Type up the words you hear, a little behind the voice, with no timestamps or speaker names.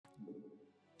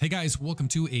Hey guys, welcome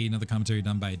to another commentary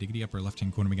done by Diggity. Upper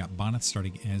left-hand corner, we got Bonyth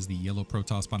starting as the yellow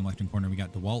Protoss. Bottom left-hand corner, we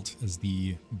got Dewalt as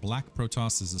the black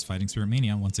Protoss. This is fighting Spirit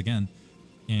Mania once again.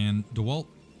 And Dewalt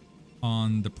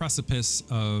on the precipice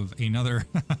of another,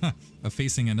 of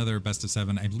facing another best of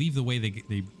 7. I believe the way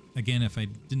they again, if I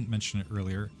didn't mention it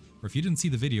earlier, or if you didn't see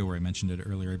the video where I mentioned it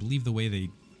earlier, I believe the way they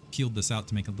peeled this out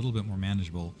to make it a little bit more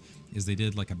manageable is they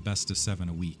did like a best of 7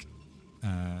 a week.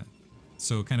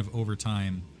 So kind of over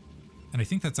time. And I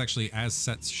think that's actually as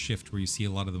sets shift where you see a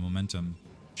lot of the momentum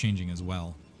changing as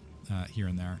well here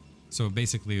and there. So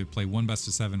basically we would play one best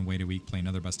of 7, wait a week, play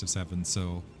another best of 7.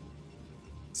 So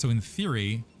in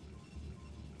theory,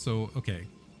 okay.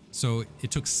 So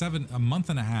it took a month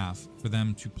and a half for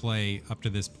them to play up to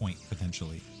this point,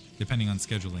 potentially, depending on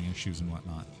scheduling issues and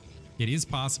whatnot. It is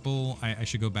possible, I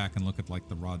should go back and look at like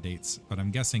the raw dates, but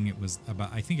I'm guessing it was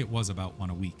about, I think it was about 1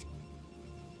 a week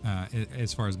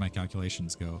as far as my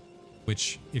calculations go.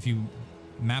 Which, if you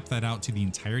map that out to the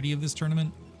entirety of this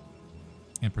tournament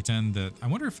and pretend that,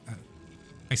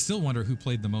 I still wonder who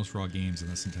played the most raw games in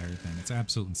this entire thing. It's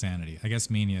absolute insanity. I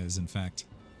guess Mania is, in fact,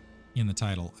 in the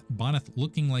title. Bonyth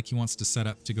looking like he wants to set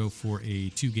up to go for a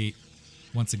 2-gate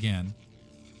once again.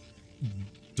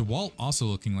 Dewalt also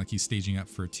looking like he's staging up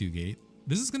for a 2-gate.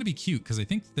 This is going to be cute because I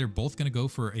think they're both going to go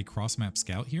for a cross-map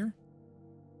scout here.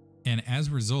 And as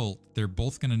a result, they're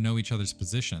both going to know each other's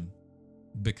position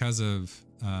because of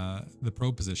the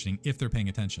probe positioning, if they're paying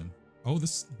attention. Oh,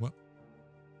 what?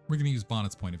 We're going to use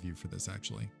Bonyth's point of view for this,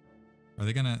 actually. Are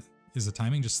they going to... Is the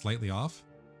timing just slightly off?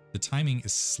 The timing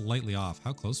is slightly off.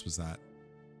 How close was that?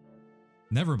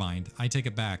 Never mind. I take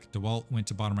it back. Dewalt went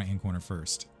to bottom right-hand corner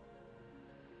first.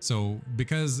 So,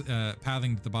 because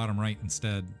pathing to the bottom right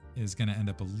instead is going to end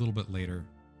up a little bit later,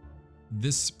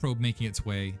 this probe making its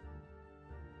way...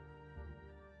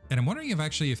 And I'm wondering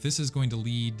if this is going to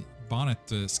lead Bonyth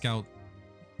to scout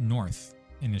north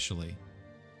initially.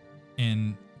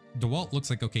 And Dewalt looks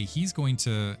like, okay, he's going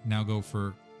to now go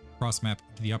for cross map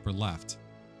to the upper left,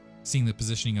 seeing the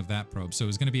positioning of that probe. So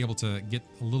he's going to be able to get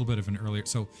a little bit of an earlier.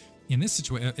 So in this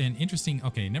situation, an interesting,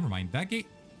 okay, never mind. That gate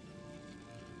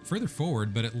further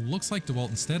forward, but it looks like Dewalt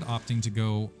instead opting to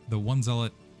go the one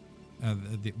zealot,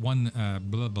 the one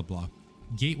blah, blah, blah,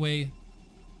 gateway,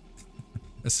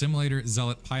 assimilator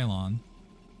zealot pylon,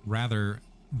 rather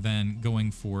than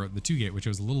going for the 2-gate, which I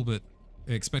was a little bit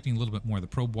expecting a little bit more. The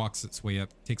probe walks its way up,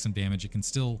 takes some damage. It can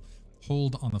still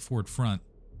hold on the forward front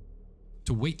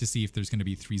to wait to see if there's going to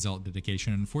be 3 zealot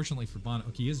dedication. Unfortunately for Bonyth,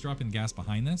 okay, he is dropping gas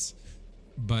behind this,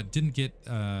 but didn't get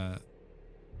and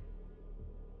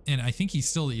I think he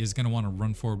still is going to want to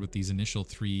run forward with these initial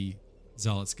 3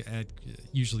 zealots.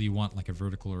 Usually you want like a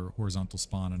vertical or horizontal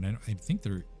spawn, and I think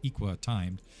they're equa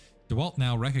timed. Dewalt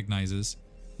now recognizes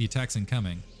the attacks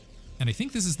incoming. And I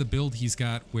think this is the build he's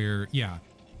got where, yeah,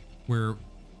 where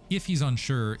if he's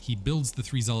unsure, he builds the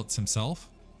 3 zealots himself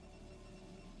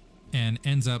and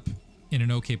ends up in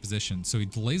an okay position. So he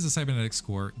delays the cybernetics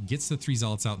score, gets the 3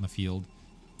 zealots out in the field.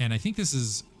 And I think this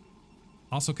is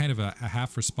also kind of a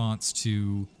half response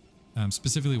to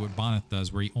specifically what Bonyth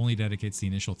does, where he only dedicates the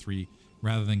initial 3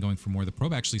 rather than going for more. The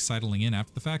probe actually sidling in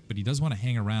after the fact, but he does want to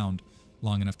hang around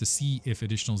long enough to see if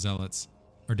additional zealots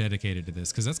are dedicated to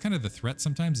this, because that's kind of the threat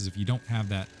sometimes, is if you don't have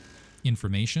that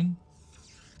information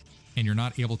and you're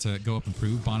not able to go up and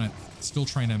prove. Bonyth still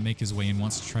trying to make his way in,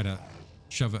 wants to try to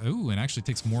shove it. Ooh, and actually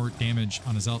takes more damage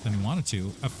on a zealot than he wanted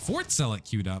to. A 4th zealot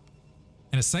queued up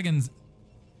and a 2nd.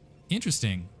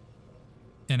 Interesting.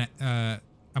 And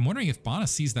I'm wondering if Bonyth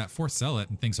sees that 4th zealot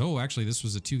and thinks, oh, actually this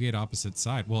was a 2-gate opposite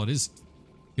side. Well, it is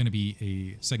going to be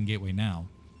a 2nd gateway now.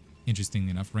 Interestingly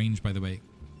enough, range, by the way,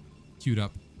 queued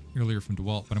up earlier from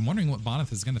Dewalt, but I'm wondering what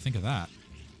Bonyth is going to think of that.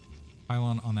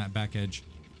 Pylon on that back edge.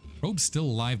 Probe's still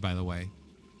alive, by the way,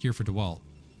 here for Dewalt.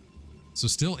 So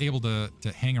still able to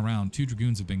hang around. 2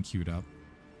 Dragoons have been queued up.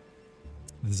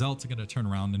 The Zealots are going to turn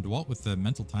around, and Dewalt with the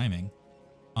mental timing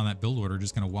on that build order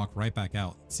just going to walk right back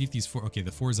out. See if these 4, okay,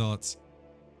 the 4 Zealots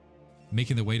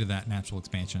making their way to that natural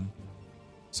expansion.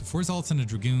 So 4 Zealots and a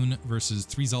Dragoon versus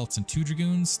 3 Zealots and 2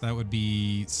 Dragoons. That would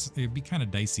be, it'd be kind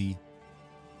of dicey.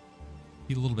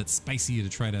 Be a little bit spicy to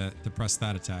try to press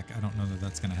that attack. I don't know that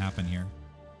that's going to happen here.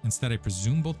 Instead, I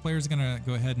presume both players are going to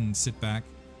go ahead and sit back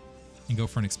and go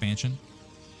for an expansion.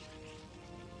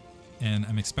 And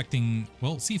I'm expecting,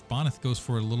 well, see if Bonyth goes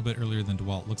for it a little bit earlier than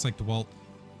Dewalt. Looks like Dewalt,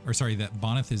 or sorry, that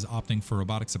Bonyth is opting for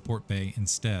robotic support bay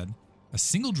instead. A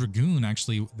single Dragoon,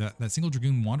 actually, that single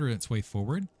Dragoon wandered its way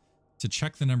forward to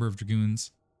check the number of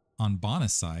Dragoons on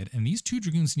Bonyth's side. And these 2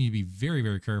 Dragoons need to be very,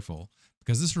 very careful,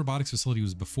 because this robotics facility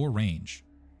was before range.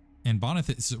 And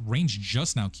Bonyth is range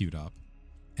just now queued up.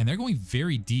 And they're going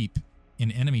very deep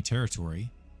in enemy territory.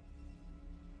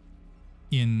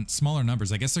 in smaller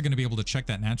numbers. I guess they're going to be able to check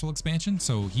that natural expansion,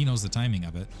 so he knows the timing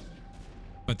of it.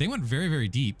 But they went very, very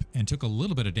deep and took a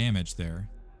little bit of damage there.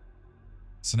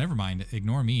 So never mind.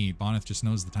 Ignore me. Bonyth just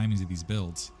knows the timings of these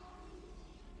builds.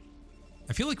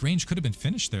 I feel like range could have been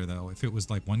finished there, though, if it was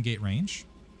like 1 gate range.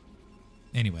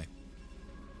 Anyway.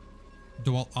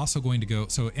 Dewalt also going to go...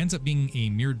 So it ends up being a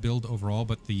mirrored build overall,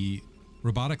 but the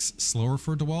robotics slower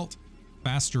for Dewalt,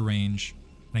 faster range.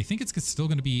 And I think it's still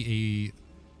going to be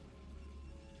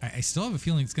a... I still have a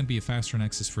feeling it's going to be a faster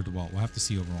Nexus for Dewalt. We'll have to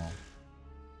see overall.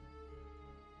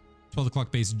 12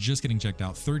 o'clock base just getting checked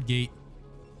out. Third gate.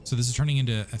 So this is turning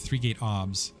into a 3-gate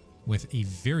OBS with a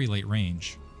very late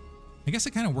range. I guess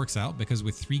it kind of works out because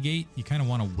with 3-gate, you kind of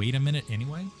want to wait a minute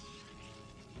anyway.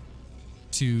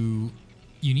 You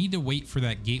need to wait for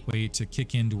that gateway to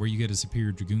kick in to where you get a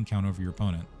superior Dragoon count over your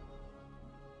opponent.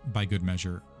 By good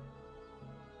measure.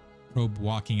 Probe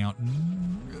walking out.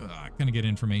 Gonna get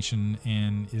information.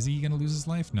 And is he gonna lose his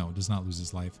life? No, does not lose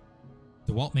his life.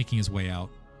 Dewalt making his way out.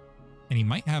 And he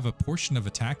might have a portion of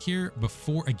attack here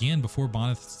before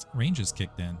Bonyth's range is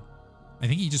kicked in. I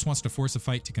think he just wants to force a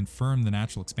fight to confirm the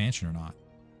natural expansion or not.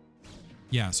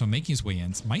 Yeah, so making his way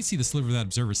in. Might see the sliver of that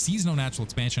observer. Sees no natural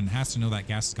expansion and has to know that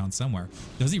gas has gone somewhere.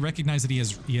 Does he recognize that he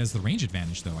has the range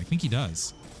advantage, though? I think he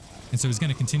does. And so he's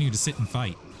going to continue to sit and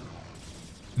fight.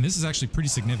 And this is actually pretty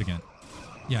significant.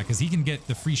 Yeah, because he can get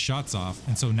the free shots off.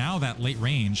 And so now that late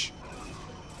range...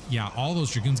 Yeah, all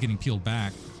those Dragoons getting peeled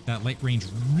back. That late range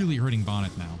really hurting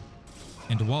Bonyth now.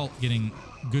 And Dewalt getting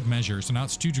good measure. So now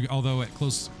it's 2 Dragoons. Although at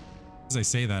close... As I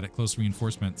say that, at close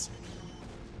reinforcements...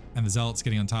 And the Zealots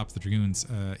getting on top of the Dragoons,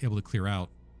 able to clear out.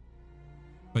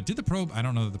 But did the probe... I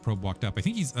don't know that the probe walked up. I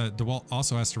think he's... Dewalt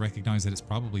also has to recognize that it's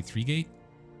probably 3-gate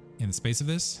in the space of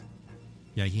this.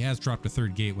 Yeah, he has dropped a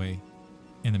 3rd gateway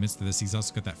in the midst of this. He's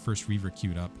also got that first Reaver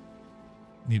queued up.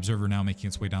 The Observer now making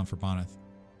its way down for Bonyth.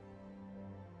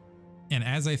 And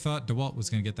as I thought Dewalt was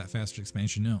going to get that faster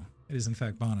expansion, no. It is in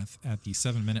fact Bonyth at the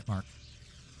 7-minute mark.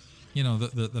 You know,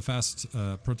 the fast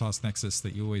Protoss Nexus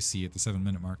that you always see at the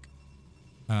 7-minute mark.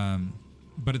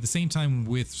 But at the same time,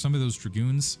 with some of those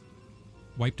Dragoons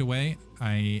wiped away,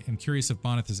 I am curious if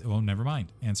Bonyth is... Oh, never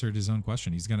mind. Answered his own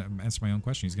question. He's going to answer my own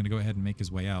question. He's going to go ahead and make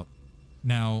his way out.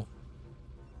 Now,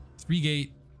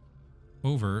 3-gate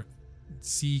over.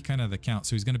 See kind of the count.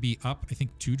 So he's going to be up, I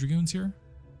think, 2 Dragoons here.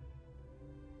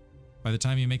 By the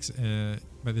time he makes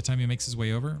his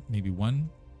way over, maybe 1.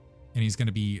 And he's going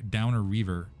to be down a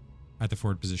Reaver at the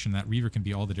forward position. That Reaver can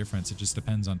be all the difference. It just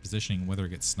depends on positioning, whether it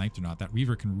gets sniped or not. That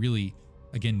Reaver can really,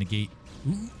 again, negate...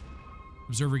 Ooh.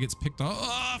 Observer gets picked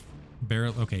off.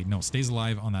 Barrel... Okay, no, stays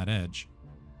alive on that edge.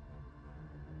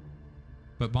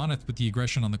 But Bonyth with the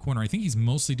aggression on the corner, I think he's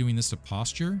mostly doing this to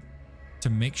posture to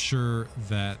make sure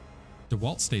that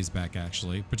Dewalt stays back,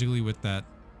 actually, particularly with that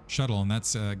shuttle, and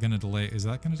that's going to delay... Is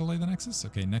that going to delay the Nexus?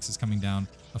 Okay, Nexus coming down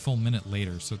a full minute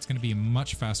later, so it's going to be a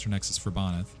much faster Nexus for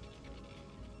Bonyth.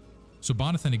 So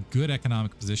Bonyth in a good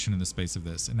economic position in the space of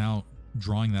this, and now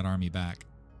drawing that army back.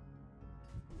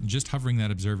 Just hovering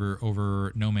that observer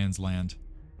over no man's land.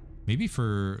 Maybe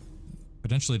for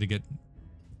potentially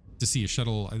to see a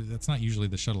shuttle. That's not usually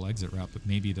the shuttle exit route, but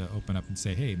maybe to open up and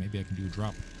say, hey, maybe I can do a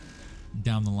drop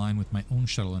down the line with my own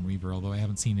shuttle and Reaver, although I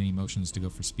haven't seen any motions to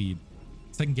go for speed.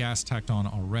 Second gas tacked on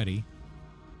already.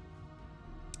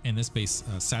 And this base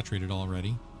saturated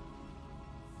already.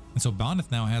 And so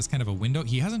Bonyth now has kind of a window.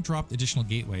 He hasn't dropped additional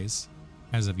gateways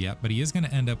as of yet, but he is going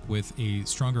to end up with a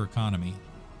stronger economy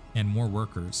and more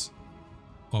workers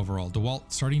overall. Dewalt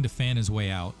starting to fan his way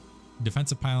out.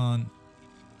 Defensive pylon,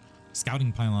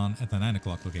 scouting pylon at the 9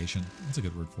 o'clock location. That's a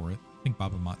good word for it. I think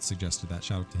Baba Mott suggested that.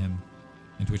 Shout out to him.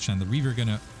 And Twitch time. The Reaver going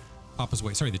to pop his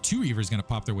way. Sorry, the 2 Reavers going to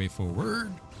pop their way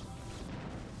forward.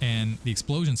 And the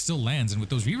explosion still lands. And with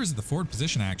those Reavers at the forward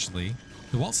position, actually,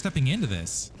 Dewalt stepping into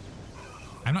this.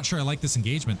 I'm not sure I like this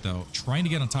engagement, though. Trying to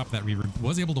get on top of that Reaver.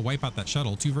 Was able to wipe out that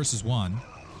shuttle. 2 versus 1.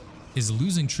 Is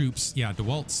losing troops. Yeah,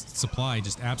 Dewalt's supply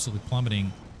just absolutely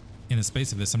plummeting in the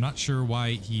space of this. I'm not sure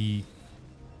why he...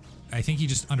 I think he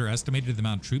just underestimated the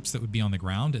amount of troops that would be on the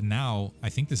ground. And now I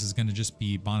think this is going to just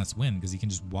be Bonyth's win, because he can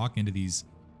just walk into these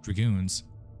Dragoons,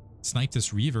 snipe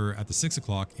this Reaver at the 6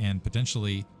 o'clock, and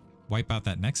potentially wipe out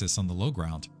that Nexus on the low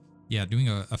ground. Yeah, doing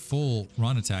a full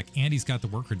run attack, and he's got the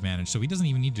worker advantage, so he doesn't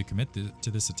even need to commit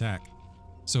to this attack.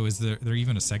 So is there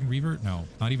even a second Reaver? No,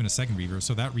 not even a second Reaver.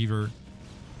 So that Reaver...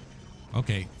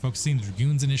 Okay, focusing the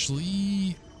Dragoons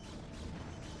initially.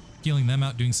 Healing them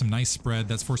out, doing some nice spread.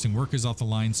 That's forcing workers off the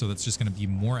line, so that's just going to be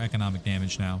more economic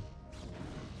damage now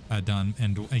done.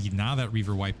 And now that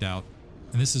Reaver wiped out.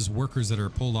 And this is workers that are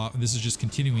pulled off. This is just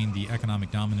continuing the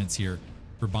economic dominance here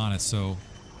for Bonyth. So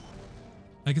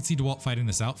I could see Dewalt fighting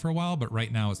this out for a while, but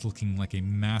right now it's looking like a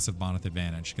massive Bonyth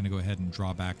advantage. Going to go ahead and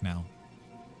draw back now.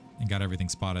 And got everything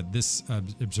spotted. This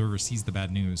observer sees the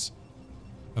bad news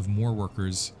of more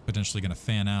workers potentially going to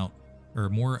fan out, or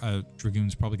more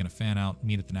Dragoons probably going to fan out,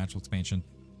 meet at the natural expansion.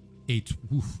 8.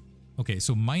 Oof. Okay,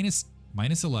 so minus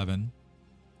 11,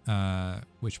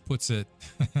 which puts it,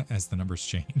 as the numbers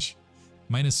change,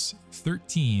 minus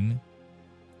 13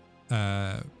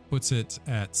 puts it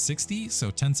at 60. So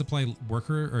 10 supply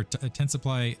worker, or 10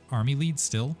 supply army lead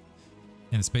still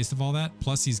in the space of all that.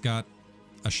 Plus he's got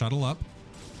a shuttle up.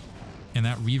 And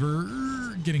that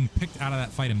Reaver getting picked out of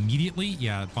that fight immediately.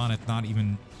 Yeah, Bonyth not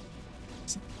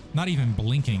even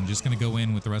blinking, just going to go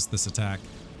in with the rest of this attack.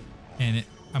 And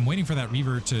I'm waiting for that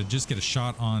Reaver to just get a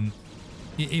shot on...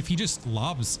 If he just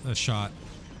lobs a shot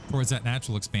towards that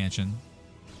natural expansion,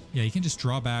 yeah, he can just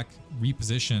draw back,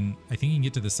 reposition. I think he can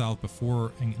get to the south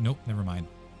before... Nope, never mind.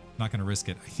 Not going to risk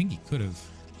it. I think he could have.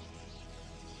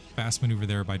 Fast maneuver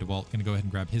there by Dewalt. Going to go ahead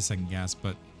and grab his second gas,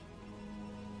 but...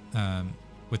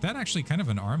 with that actually kind of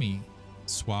an army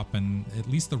swap, and at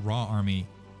least the raw army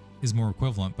is more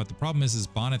equivalent. But the problem is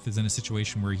Bonyth is in a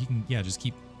situation where he can, yeah, just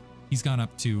keep, he's gone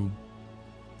up to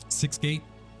 6 gate.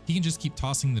 He can just keep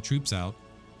tossing the troops out,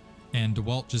 and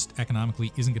Dewalt just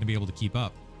economically isn't going to be able to keep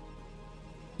up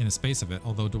in the space of it,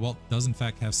 although Dewalt does in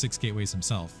fact have 6 gateways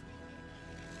himself.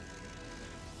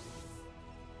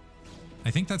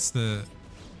 I think that's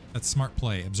smart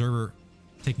play. Observer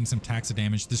taking some taxa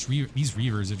damage. These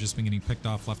Reavers have just been getting picked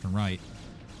off left and right.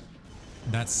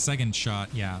 That second shot,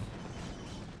 yeah,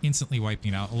 instantly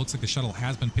wiping it out. It looks like the shuttle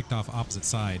has been picked off opposite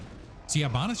side. So yeah,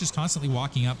 Bonyth's just constantly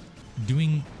walking up,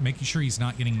 making sure he's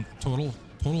not getting total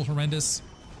horrendous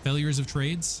failures of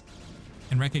trades,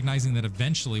 and recognizing that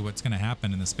eventually what's going to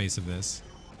happen in the space of this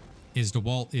is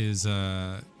Dewalt is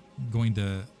going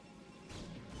to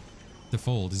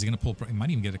fold. Is he going to pull? He might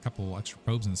even get a couple extra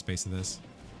probes in the space of this.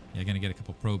 Yeah, going to get a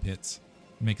couple probe hits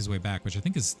and make his way back, which I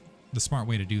think is the smart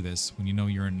way to do this when you know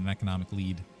you're in an economic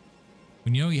lead.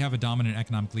 When you know you have a dominant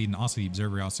economic lead, and also the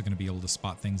observer also going to be able to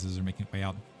spot things as they're making their way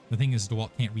out. The thing is, Dewalt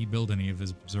can't rebuild any of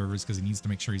his observers because he needs to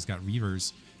make sure he's got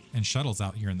Reavers and shuttles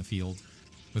out here in the field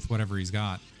with whatever he's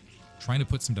got. Trying to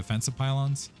put some defensive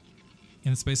pylons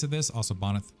in the space of this. Also,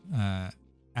 Bonyth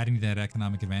adding to that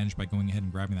economic advantage by going ahead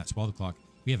and grabbing that 12 o'clock.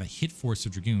 We have a hit force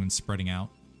of Dragoons spreading out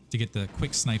to get the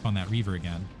quick snipe on that Reaver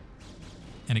again.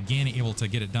 And again, able to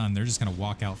get it done. They're just going to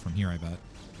walk out from here, I bet.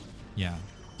 Yeah.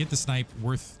 Get the snipe,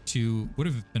 worth 2. Would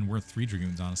have been worth 3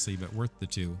 Dragoons, honestly, but worth the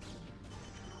 2.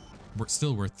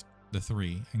 Still worth the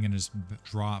 3. I'm going to just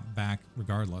draw back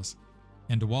regardless.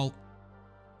 And Dewalt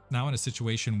now in a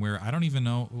situation where I don't even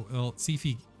know. Well, let's see if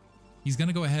he's going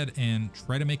to go ahead and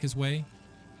try to make his way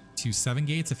to 7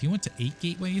 gates. If he went to 8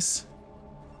 gateways,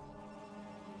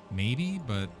 maybe,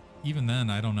 but even then,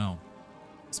 I don't know.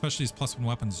 Especially his +1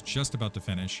 weapon's just about to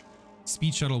finish.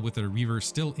 Speed shuttle with a Reaver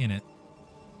still in it,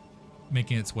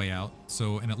 making its way out.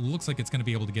 So, and it looks like it's going to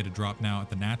be able to get a drop now at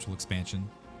the natural expansion.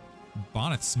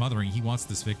 Bonyth smothering. He wants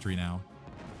this victory now.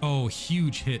 Oh,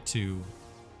 huge hit too.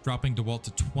 Dropping Dewalt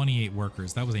to 28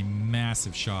 workers. That was a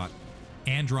massive shot.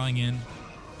 And drawing in,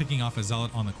 picking off a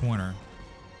Zealot on the corner.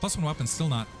 +1 weapon still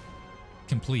not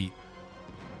complete.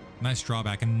 Nice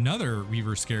drawback. Another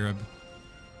Reaver Scarab.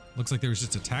 Looks like there was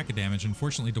just attack damage.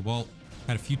 Unfortunately, Dewalt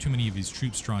had a few too many of his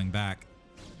troops drawing back.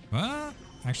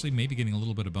 Actually, maybe getting a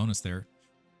little bit of bonus there.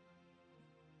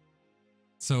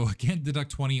 So again, deduct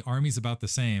 20. Army's about the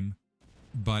same,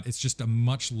 but it's just a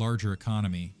much larger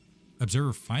economy.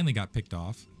 Observer finally got picked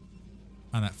off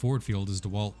on that forward field. Is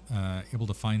Dewalt able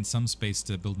to find some space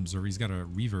to build an observer? He's got a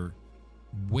Reaver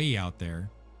way out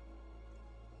there.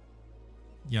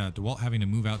 Yeah, Dewalt having to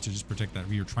move out to just protect that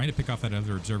Reaver, trying to pick off that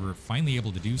other observer, finally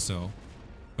able to do so.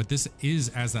 But this is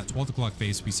as that 12 o'clock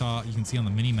base. We saw, you can see on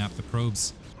the mini map, the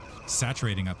probes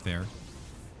saturating up there.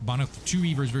 Bonyth 2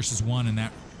 Reavers versus 1, and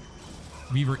that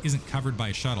Reaver isn't covered by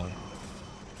a shuttle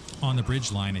on the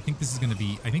bridge line. I think this is going to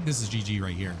be, I think this is GG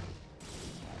right here.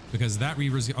 Because that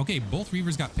Reaver's, okay, both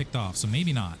Reavers got picked off, so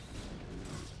maybe not.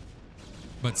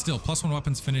 But still, +1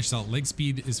 weapons finished out. Leg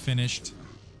speed is finished.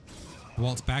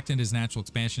 Dewalt's backed into his natural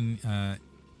expansion.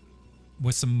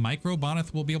 With some micro,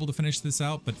 Bonyth will be able to finish this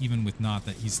out, but even with not,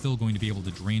 that he's still going to be able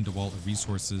to drain Dewalt of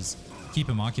resources, keep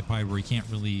him occupied where he can't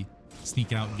really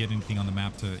sneak out and get anything on the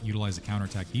map to utilize a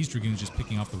counterattack. These Dragoons just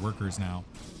picking off the workers now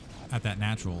at that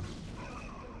natural.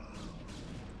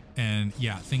 And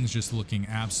yeah, things just looking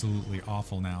absolutely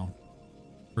awful now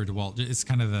for Dewalt. It's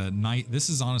kind of the night. This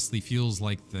is honestly feels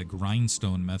like the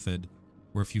grindstone method,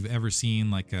 where if you've ever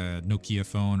seen like a Nokia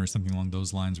phone or something along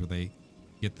those lines, where they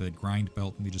get the grind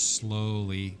belt and they just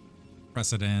slowly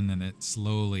press it in and it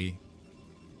slowly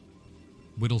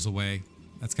whittles away.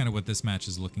 That's kind of what this match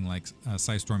is looking like.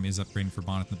 Psystorm is upgrading for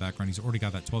Bonyth in the background. He's already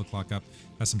got that 12 o'clock up.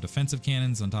 Has some defensive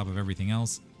cannons on top of everything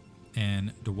else.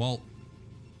 And Dewalt,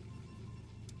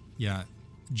 yeah,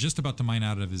 just about to mine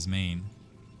out of his main.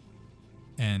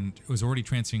 And was already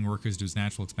transferring workers to his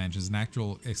natural expansion. His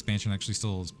natural expansion actually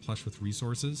still is plush with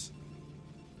resources.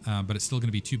 But it's still going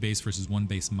to be 2 base versus 1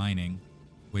 base mining.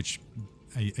 Which,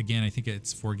 again, I think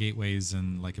it's 4 gateways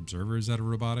and like observers out of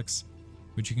robotics,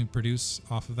 which you can produce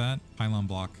off of that. Pylon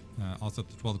block, also up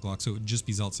to 12 o'clock, so it would just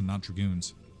be Zealots and not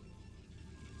Dragoons.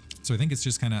 So I think it's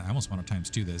just kind of, I almost want to times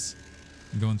 2 this.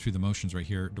 I'm going through the motions right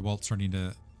here. Dewalt starting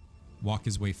to walk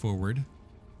his way forward.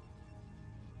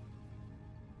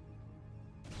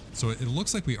 So it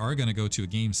looks like we are going to go to a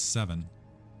game 7,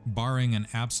 barring an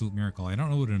absolute miracle. I don't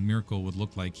know what a miracle would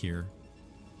look like here.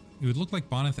 It would look like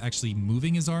Bonyth actually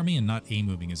moving his army and not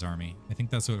moving his army. I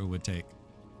think that's what it would take.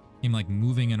 Him like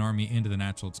moving an army into the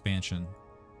natural expansion.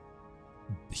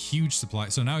 Huge supply.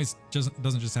 So now he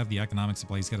doesn't just have the economic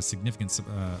supply, he's got a significant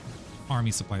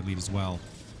army supply lead as well.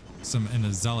 And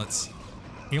the Zealots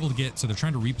able to get, so they're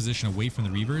trying to reposition away from the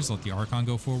Reavers, let the Archon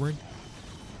go forward.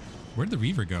 Where did the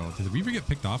Reaver go? Did the Reaver get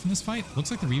picked off in this fight?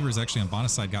 Looks like the Reavers actually on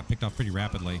Bonyth's side got picked off pretty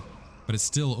rapidly, but it's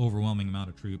still overwhelming amount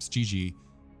of troops. GG.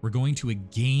 We're going to a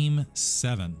game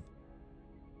 7.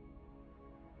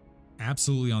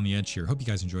 Absolutely on the edge here. Hope you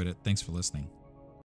guys enjoyed it. Thanks for listening.